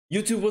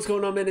YouTube, what's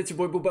going on, man? It's your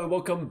boy Booba, and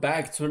welcome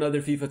back to another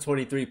FIFA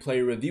 23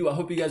 player review. I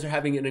hope you guys are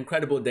having an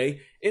incredible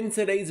day. In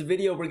today's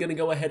video, we're going to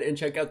go ahead and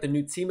check out the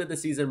new Team of the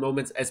Season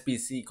Moments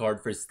SBC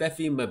card for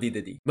Stephy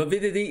Mavididi.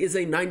 Mavididi is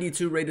a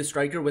 92 rated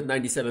striker with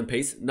 97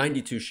 pace,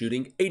 92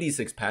 shooting,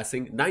 86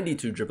 passing,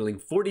 92 dribbling,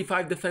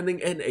 45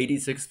 defending, and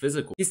 86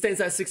 physical. He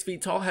stands at 6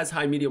 feet tall, has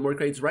high medium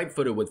work rates, right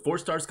footed with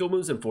 4-star skill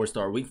moves and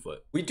 4-star weak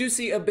foot. We do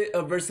see a bit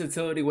of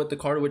versatility with the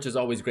card, which is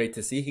always great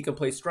to see. He can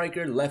play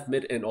striker, left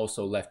mid, and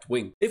also left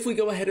wing. If we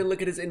go ahead and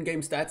look at his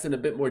in-game stats in a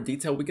bit more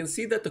detail, we can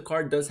see that the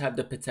card does have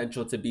the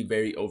potential to be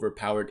very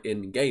overpowered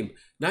in-game.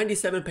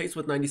 97 pace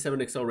with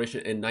 97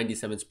 acceleration and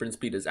 97 sprint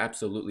speed is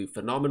absolutely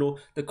phenomenal.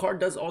 The card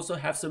does also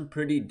have some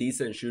pretty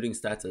decent shooting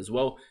stats as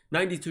well.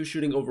 92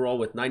 shooting overall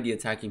with 90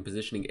 attacking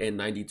positioning and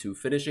 92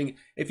 finishing.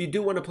 If you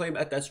do want to play him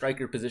at that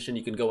striker position,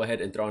 you can go ahead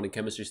and throw on a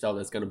chemistry style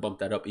that's going to bump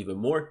that up even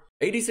more.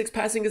 86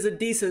 passing is a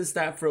decent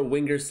stat for a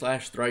winger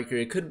slash striker.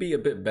 It could be a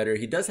bit better.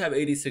 He does have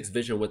 86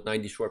 vision with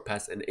 90 short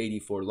pass and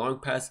 84 long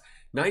pass.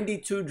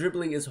 92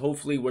 dribbling is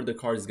hopefully where the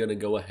card is going to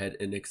go ahead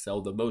and excel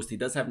the most. He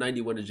does have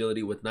 91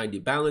 agility with 90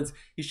 balance.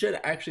 He should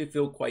actually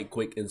feel quite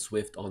quick and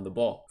swift on the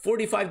ball.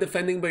 45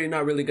 defending, but you're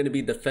not really going to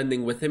be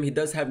defending with him. He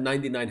does have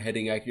 99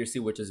 heading accuracy,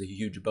 which is a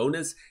huge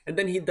bonus. And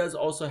then he does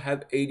also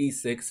have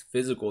 86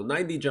 physical,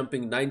 90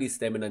 jumping, 90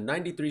 stamina,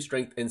 93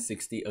 strength, and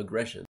 60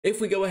 aggression.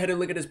 If we go ahead and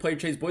look at his player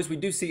traits, boys, we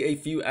do see a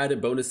few added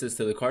bonuses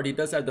to the card. He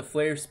does have the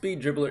flare,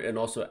 speed, dribbler, and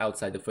also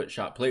outside the foot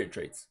shot player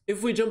traits.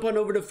 If we jump on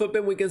over to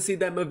Footbin, we can see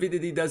that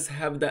Mavididi does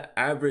have the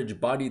average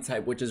body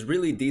type, which is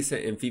really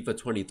decent in FIFA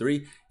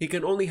 23. He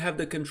can only have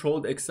the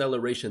controlled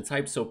acceleration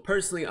type, so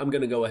personally I'm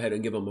going to go ahead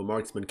and give him a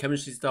marksman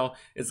chemistry style.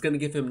 It's going to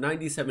give him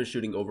 97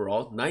 shooting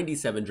overall,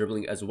 97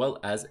 dribbling, as well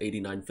as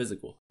 89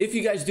 physical. If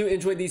you guys do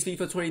enjoy these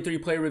FIFA 23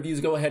 player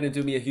reviews, go ahead and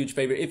do me a huge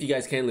favor. If you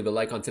guys can, leave a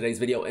like on today's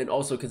video and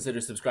also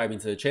consider subscribing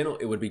to the channel.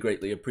 It would be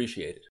greatly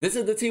appreciated. This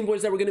is the team,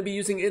 boys, that we're going to be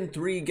using in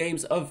 3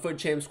 games of FUT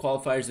Champs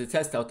qualifiers to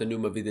test out the new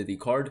Mavididi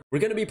card. We're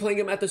going to be playing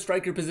him at the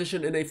striker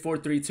position in a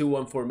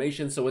 4-3-2-1 formation,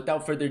 so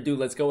without further ado,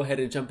 let's go ahead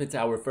and jump into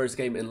our first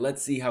game and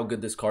let's see how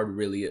good this card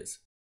really is.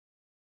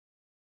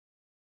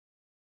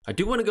 I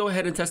do want to go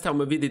ahead and test out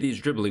Mavididi's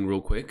dribbling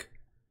real quick.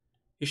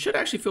 He should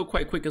actually feel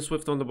quite quick and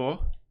swift on the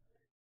ball.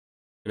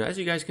 And as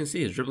you guys can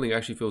see, his dribbling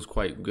actually feels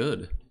quite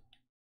good.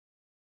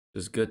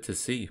 It's good to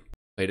see.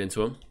 Played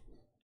into him.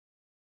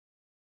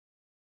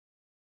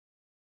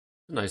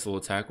 Nice little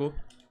tackle.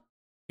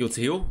 Heel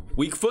to heel.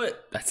 Weak foot.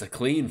 That's a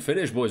clean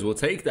finish, boys. We'll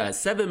take that.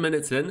 7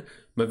 minutes in.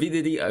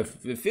 Mavididi,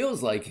 it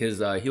feels like his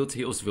heel to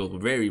heels feel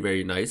very,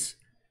 very nice.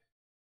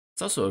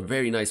 It's also a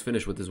very nice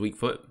finish with his weak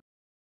foot.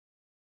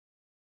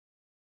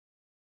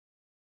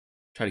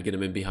 Try to get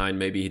him in behind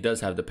maybe. He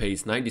does have the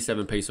pace.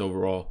 97 pace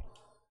overall.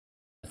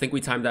 I think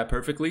we timed that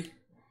perfectly.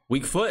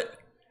 Weak foot.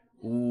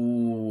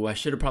 Ooh, I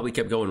should have probably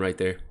kept going right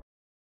there.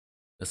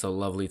 That's a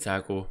lovely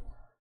tackle.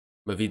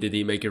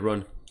 Mavididi, make it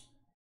run.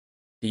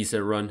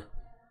 Decent run.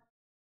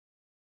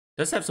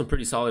 Does have some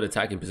pretty solid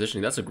attacking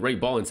positioning. That's a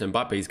great ball into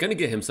Mbappe. He's going to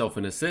get himself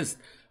an assist.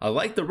 I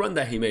like the run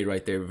that he made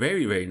right there.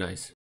 Very, very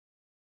nice.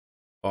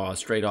 Oh,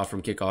 straight off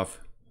from kickoff.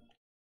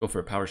 Go for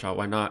a power shot.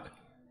 Why not?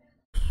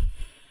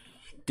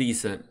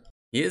 Decent.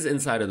 He is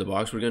inside of the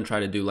box. We're going to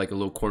try to do like a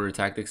little corner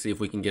tactic. See if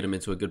we can get him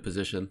into a good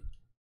position.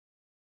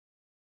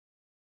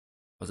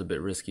 That was a bit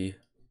risky.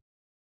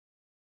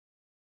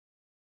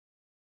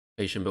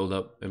 Patient build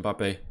up.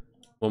 Mbappe.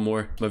 One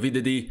more.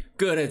 Mavididi.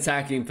 Good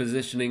attacking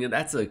positioning. And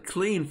that's a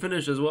clean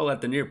finish as well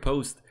at the near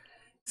post.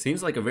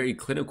 Seems like a very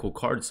clinical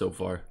card so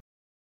far.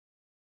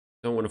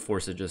 Don't want to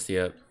force it just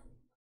yet.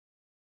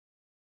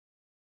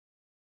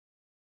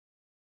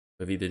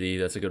 Mavididi.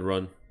 That's a good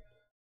run.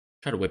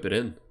 Try to whip it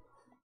in.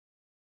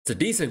 It's a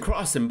decent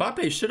cross.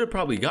 Mbappe should have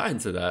probably gotten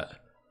to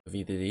that.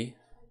 Mavididi.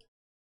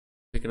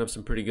 Picking up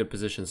some pretty good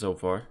position so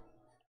far.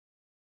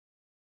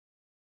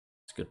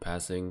 It's good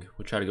passing.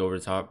 We'll try to go over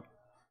the top.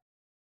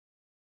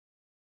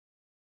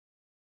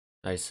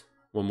 Nice.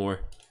 One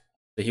more.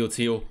 The heel to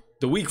heel.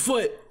 The weak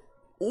foot.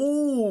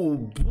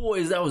 Ooh,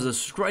 boys, that was a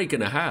strike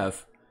and a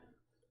half.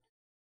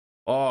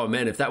 Oh,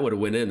 man, if that would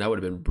have went in, that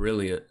would have been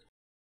brilliant.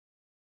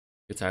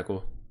 Good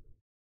tackle.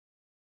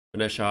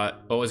 Finesse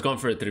shot. Oh, it's gone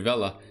for a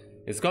trivela.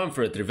 It's gone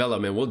for a trivela,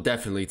 man. We'll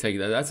definitely take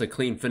that. That's a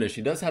clean finish.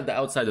 He does have the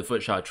outside the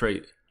foot shot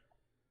trait.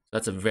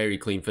 That's a very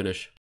clean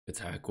finish. Good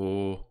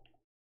tackle.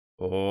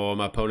 Oh,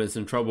 my opponent's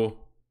in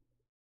trouble.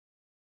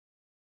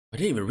 I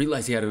didn't even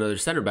realize he had another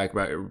center back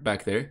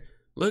there.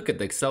 Look at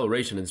the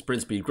acceleration and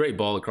sprint speed. Great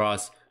ball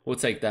across. We'll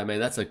take that, man.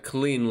 That's a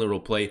clean little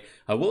play.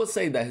 I will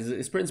say that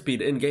his sprint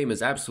speed in game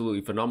is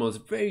absolutely phenomenal. It's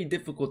very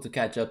difficult to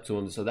catch up to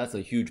him, so that's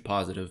a huge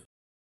positive.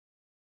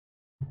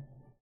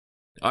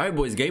 All right,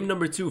 boys, game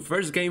number 2.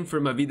 First game for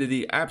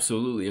Mavididi.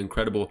 Absolutely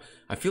incredible.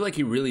 I feel like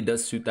he really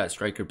does suit that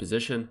striker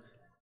position.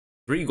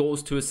 3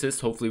 goals, 2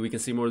 assists. Hopefully we can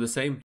see more of the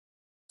same.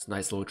 It's a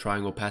nice little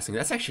triangle passing.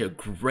 That's actually a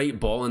great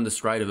ball in the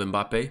stride of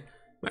Mbappe.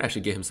 Might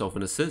actually get himself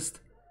an assist.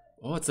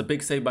 Oh, it's a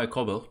big save by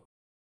Kobel.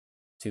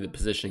 See the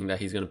positioning that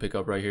he's going to pick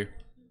up right here.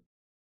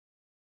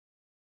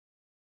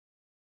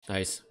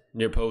 Nice.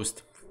 Near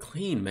post.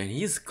 clean, man.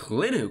 He's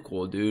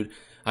clinical, dude.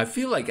 I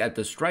feel like at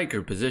the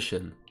striker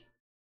position,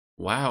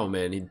 wow,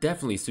 man, he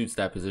definitely suits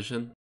that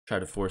position. Try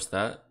to force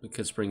that. We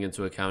could spring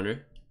into a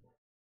counter.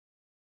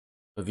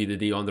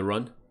 Mavididi on the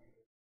run.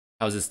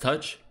 How's his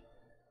touch?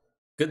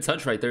 Good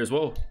touch right there as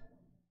well.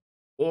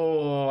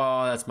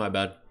 Oh, that's my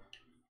bad.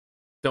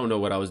 Don't know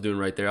what I was doing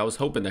right there. I was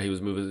hoping that he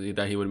would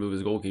move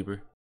his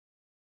goalkeeper.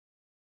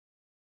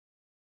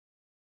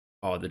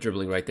 Oh, the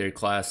dribbling right there,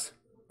 class.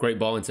 Great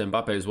ball into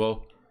Mbappe as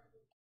well.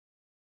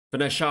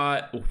 Finesse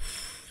shot.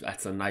 Oof,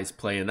 that's a nice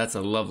play, and that's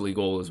a lovely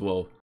goal as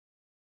well.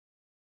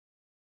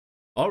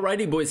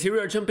 Alrighty, boys, here we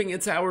are jumping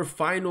into our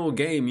final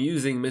game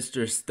using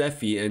Mr.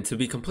 Stephy, and to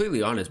be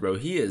completely honest, bro,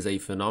 he is a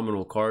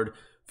phenomenal card.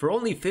 For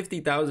only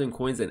 50,000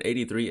 coins and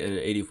 83 and an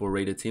 84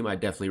 rated team, I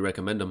definitely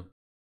recommend him.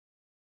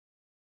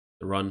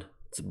 The run,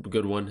 it's a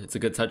good one. It's a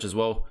good touch as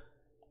well.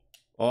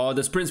 Oh,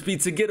 the sprint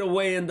speed to get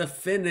away and the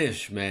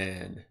finish,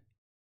 man.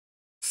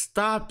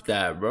 Stop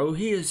that, bro.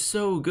 He is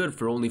so good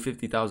for only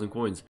 50,000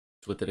 coins.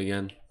 With it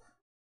again.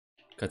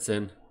 Cuts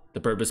in. The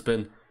purpose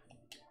spin.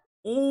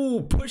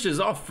 Ooh, pushes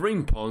off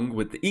Frimpong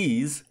with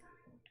ease.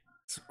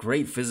 It's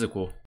great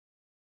physical.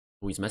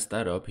 Oh, he's messed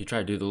that up. He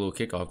tried to do the little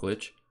kickoff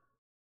glitch.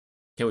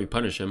 Can't we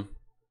punish him?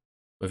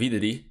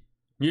 Mavididi.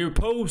 Near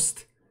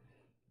post.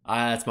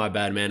 Ah, that's my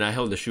bad, man. I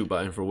held the shoot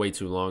button for way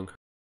too long.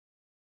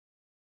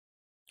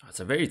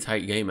 It's a very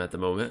tight game at the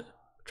moment.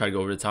 Try to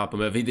go over the top of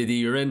Mavididi.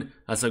 You're in.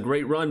 That's a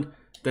great run.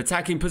 The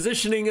attacking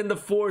positioning in the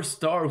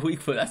 4-star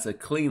weak foot. That's a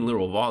clean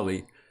little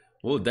volley.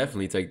 We'll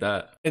definitely take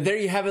that. And there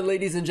you have it,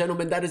 ladies and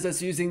gentlemen. That is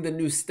us using the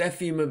new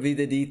Stephy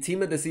Mavididi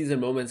Team of the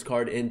Season Moments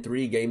card in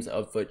 3 games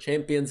of FUT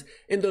Champions.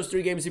 In those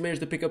 3 games, he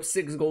managed to pick up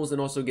 6 goals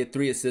and also get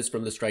 3 assists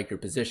from the striker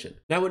position.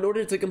 Now, in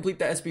order to complete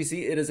the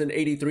SBC, it is an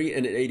 83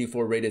 and an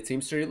 84 rated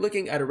team, so you're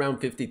looking at around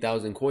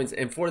 50,000 coins,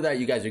 and for that,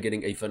 you guys are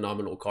getting a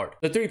phenomenal card.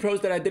 The 3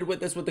 pros that I did with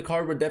the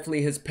card were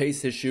definitely his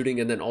pace, his shooting,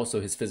 and then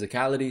also his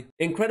physicality.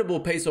 Incredible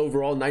pace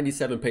overall,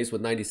 97 pace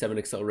with 97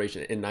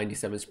 acceleration and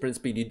 97 sprint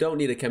speed. You don't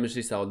need a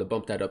chemistry style to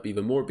bump that up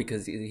even more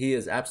because he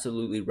is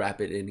absolutely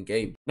rapid in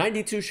game.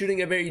 92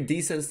 shooting, a very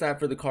decent stat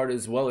for the card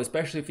as well,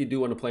 especially if you do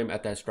want to play him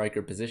at that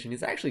striker position.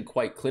 He's actually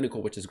quite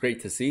clinical, which is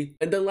great to see.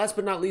 And then last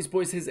but not least,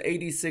 boys, his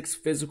 86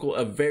 physical,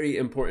 a very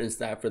important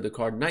stat for the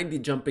card. 90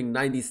 jumping,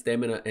 90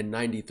 stamina, and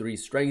 93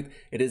 strength.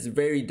 It is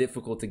very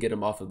difficult to get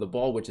him off of the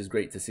ball, which is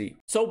great to see.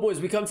 So boys,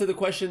 we come to the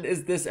question,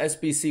 is this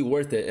SBC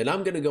worth it? And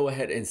I'm going to go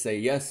ahead and say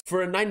yes.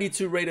 For a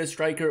 92 rated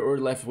striker or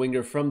left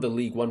winger from the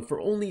League One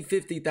for only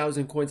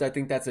 50,000 coins, I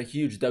think that's a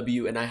huge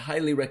W, and I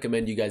highly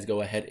recommend you guys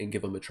go ahead and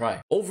give him a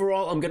try.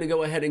 Overall, I'm going to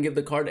go ahead and give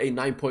the card a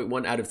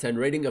 9.1 out of 10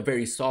 rating, a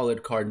very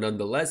solid card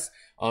nonetheless.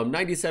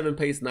 97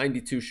 pace,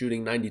 92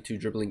 shooting, 92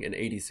 dribbling, and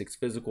 86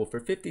 physical for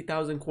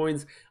 50,000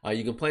 coins.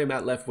 You can play him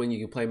at left wing, you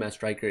can play him at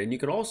striker, and you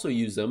can also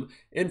use him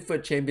in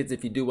FUT Champions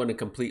if you do want to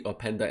complete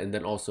Openda, and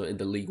then also in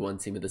the League One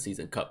Team of the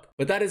Season Cup.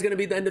 But that is going to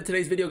be the end of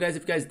today's video, guys.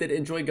 If you guys did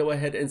enjoy, go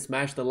ahead and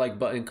smash the like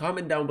button.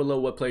 Comment down below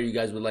what player you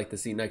guys would like to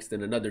see next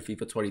in another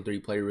FIFA 23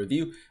 player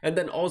review, and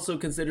then also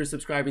consider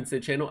subscribing to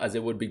the channel, as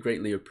it would be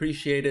greatly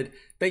appreciated.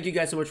 Thank you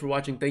guys so much for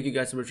watching. Thank you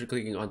guys so much for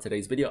clicking on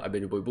today's video. I've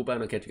been your boy Boopa,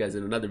 and I'll catch you guys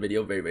in another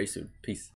video very, very soon. Peace.